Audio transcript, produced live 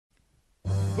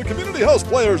The Community House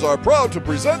Players are proud to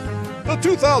present the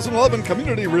 2011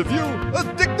 Community Revue,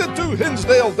 Addicted to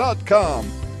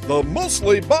Hinsdale.com, the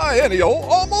mostly biennial,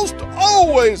 almost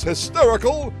always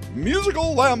hysterical,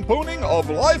 musical lampooning of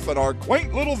life in our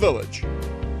quaint little village.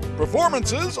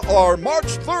 Performances are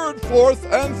March 3rd, 4th,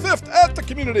 and 5th at the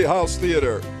Community House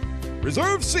Theater.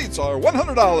 Reserved seats are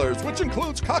 $100, which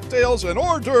includes cocktails and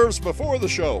hors d'oeuvres before the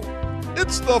show.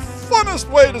 It's the funnest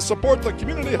way to support the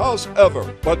Community House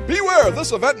ever. But beware,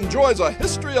 this event enjoys a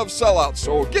history of sellouts,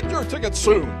 so get your tickets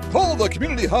soon. Call the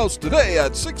Community House today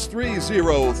at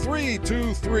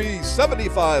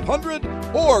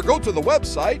 630-323-7500 or go to the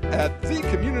website at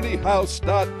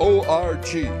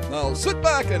thecommunityhouse.org. Now sit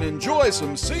back and enjoy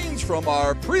some scenes from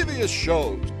our previous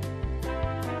shows.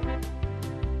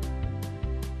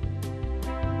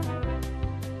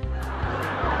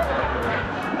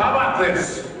 How about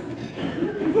this?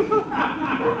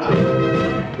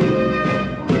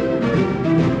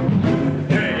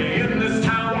 Hey, in this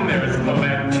town there's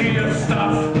plenty of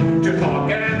stuff to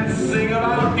talk and sing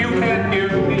about. You can't hear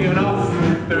me enough.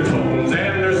 There's homes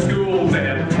and there's schools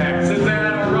and taxes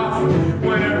that are rough.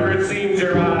 Whenever it seems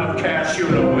you're out of cash, you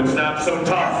know it's not so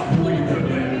tough.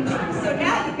 So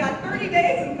now you've got 30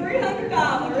 days and $300.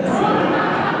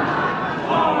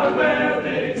 On where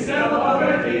they sell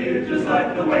already, just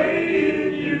like the way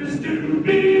it used to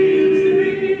be.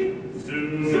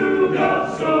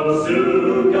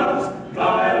 Sugas,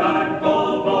 I like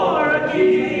full for a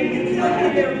key. So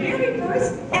had their very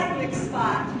first ethnic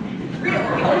spot. Real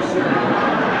kosher.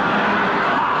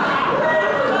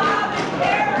 Bob and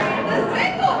Terry, the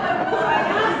Singleton Boys.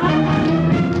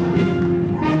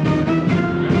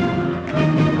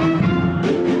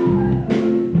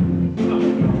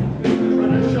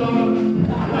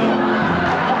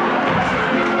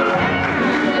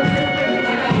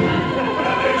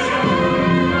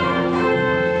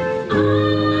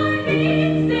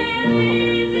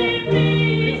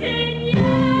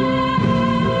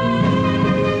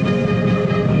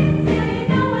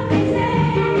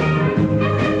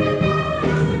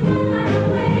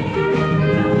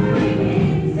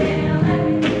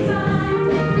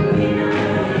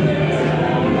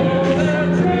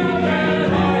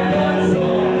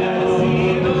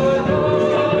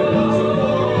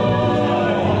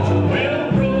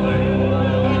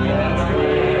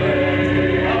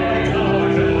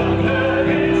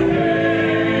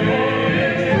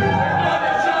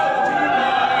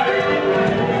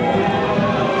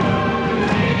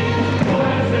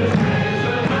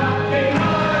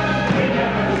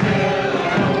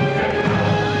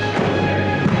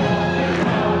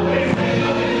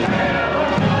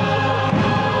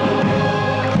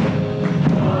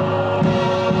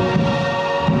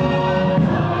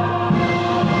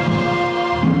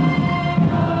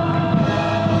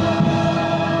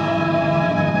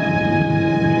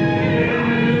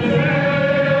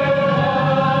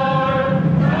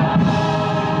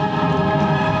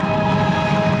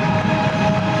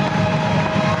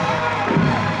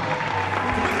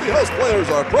 Players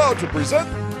are proud to present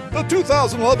the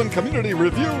 2011 Community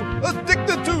Revue,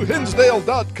 Addicted to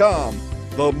Hinsdale.com,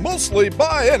 the mostly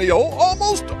biennial,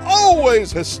 almost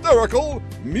always hysterical,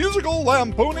 musical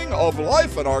lampooning of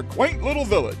life in our quaint little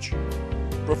village.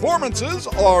 Performances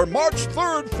are March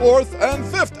 3rd, 4th, and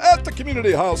 5th at the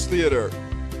Community House Theater.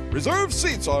 Reserved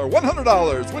seats are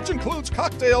 $100, which includes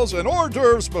cocktails and hors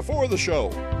d'oeuvres before the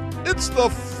show. It's the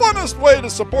funnest way to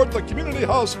support the Community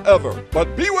House ever.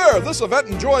 But beware, this event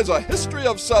enjoys a history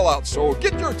of sellouts, so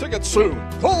get your tickets soon.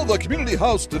 Call the Community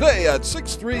House today at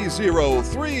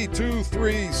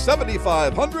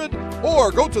 630-323-7500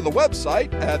 or go to the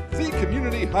website at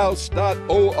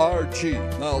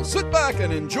thecommunityhouse.org. Now sit back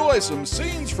and enjoy some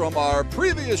scenes from our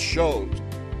previous shows.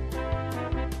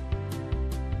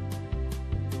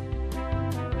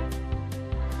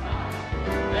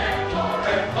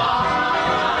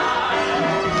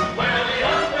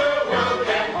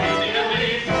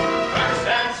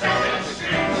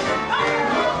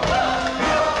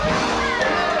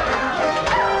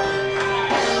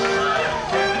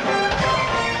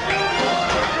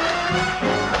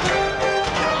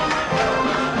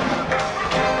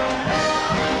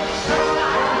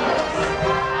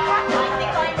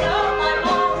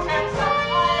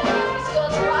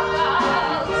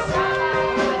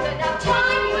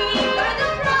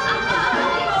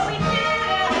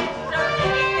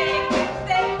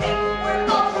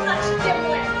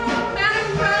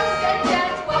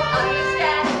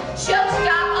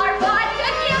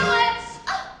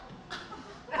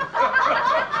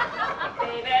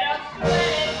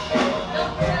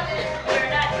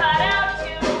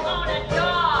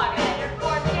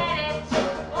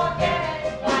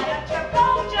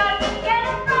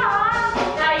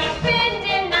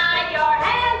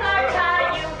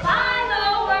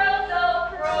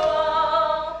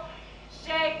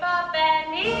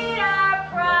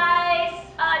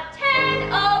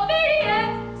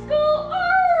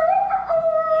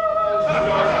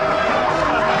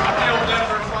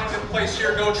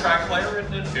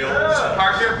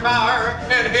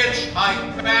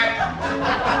 hitchhike back.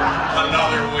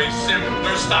 Another way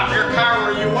simpler, stop your car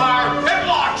where you are and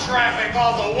block traffic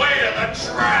all the way to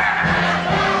the track.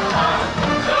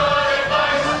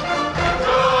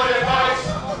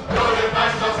 Good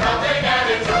advice, does nothing and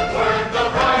it's worth the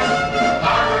price.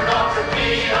 Armored off for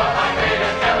me, I made a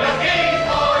kept a key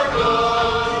for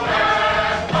good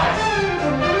advice.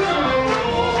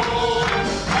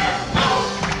 No,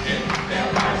 in their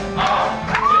eyes are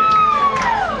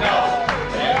no,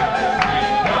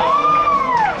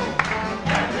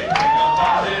 everything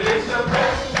about it is a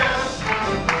pretend.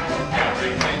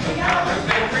 Everything about it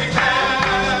they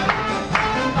pretend.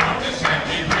 But this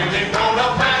empty really won't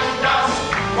offend us,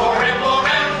 for it will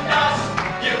end us.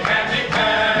 You can't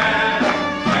depend.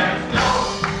 And no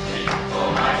people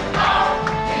like our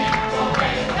people,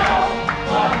 they know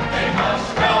what they must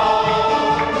know.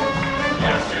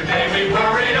 Yesterday we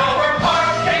worried over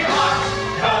parking lots,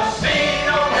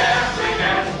 casino gambling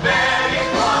and betting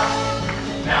plots.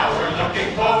 Now we're looking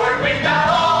forward, we got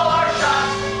all our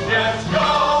shots. Let's go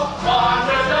on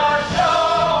with our show.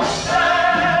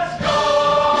 Let's go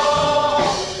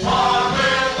on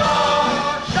with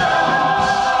our show.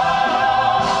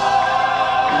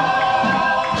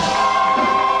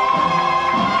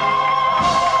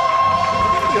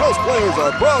 Community House players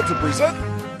are proud to present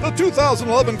the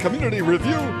 2011 Community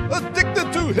Revue,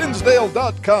 Addicted to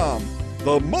Hinsdale.com,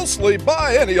 the mostly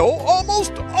biennial,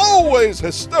 almost always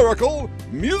hysterical,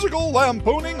 musical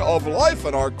lampooning of life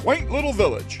in our quaint little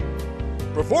village.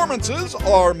 Performances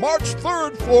are March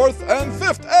 3rd, 4th, and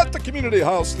 5th at the Community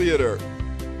House Theater.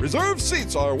 Reserved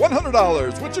seats are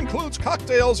 $100, which includes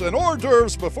cocktails and hors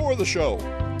d'oeuvres before the show.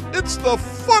 It's the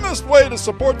funnest way to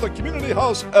support the Community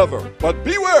House ever. But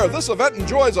beware, this event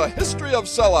enjoys a history of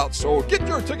sellouts, so get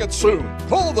your tickets soon.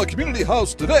 Call the Community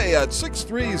House today at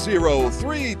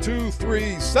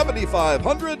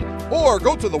 630-323-7500 or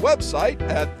go to the website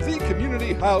at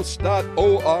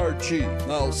thecommunityhouse.org.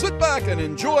 Now sit back and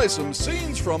enjoy some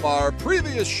scenes from our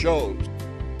previous shows.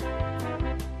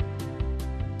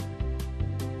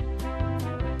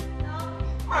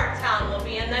 Our town will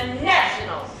be in the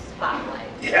national spotlight.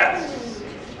 Yes.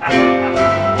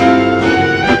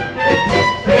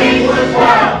 Things were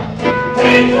wild,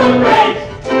 things were great.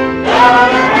 Now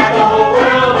you have the whole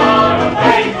world on a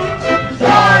plate.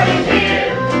 Starting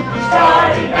here,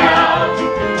 starting now.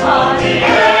 Honey,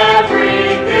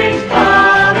 everything's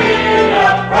coming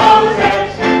up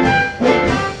roses.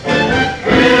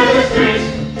 Clear the streets,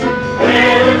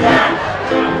 clear the town.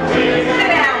 Sit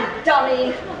down, dummy.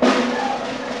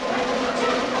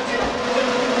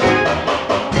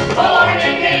 Born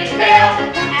in Hinsdale,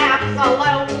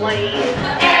 Absolutely.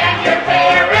 and your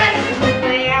parents,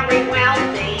 Very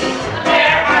wealthy.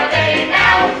 where are they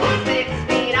now? 6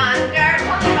 feet under.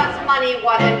 Plus money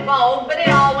wasn't gold, but it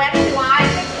all went to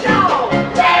eyes and show.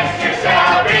 That's your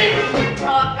salary.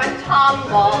 Took a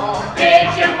tumble. Did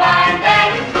you find that?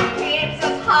 Keeps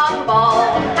us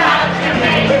humble. How'd you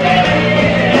make it at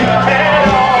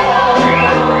all?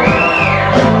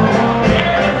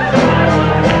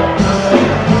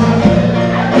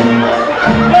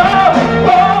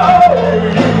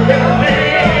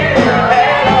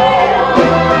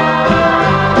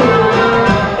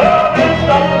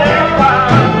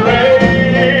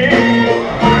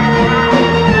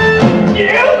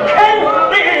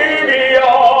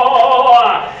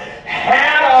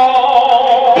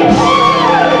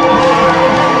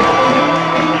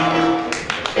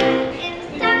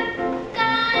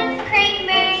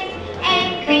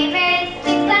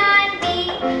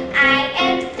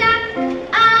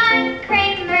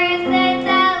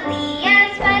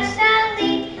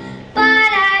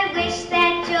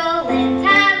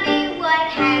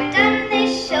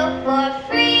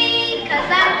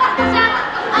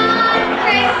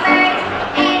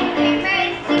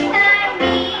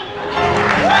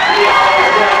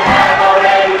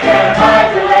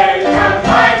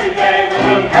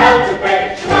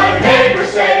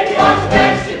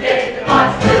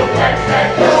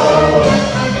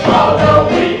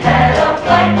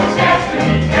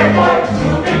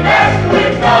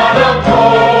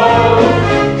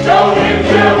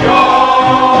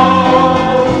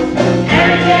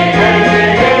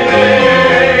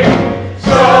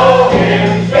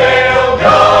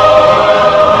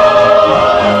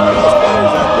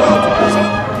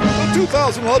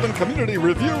 Community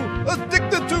Revue,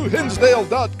 Addicted to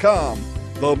Hinsdale.com,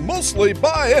 the mostly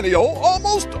biennial,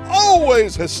 almost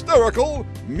always hysterical,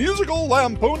 musical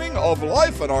lampooning of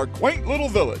life in our quaint little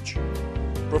village.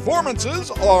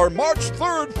 Performances are March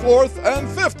 3rd, 4th, and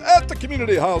 5th at the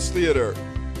Community House Theater.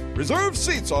 Reserved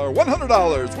seats are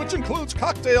 $100, which includes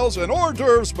cocktails and hors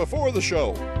d'oeuvres before the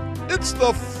show. It's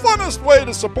the funnest way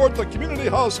to support the community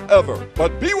house ever.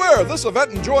 But beware, this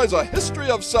event enjoys a history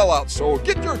of sellouts, so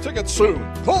get your tickets soon.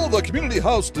 Call the community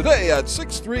house today at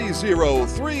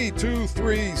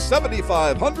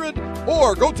 630-323-7500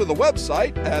 or go to the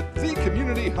website at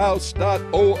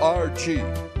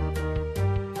thecommunityhouse.org.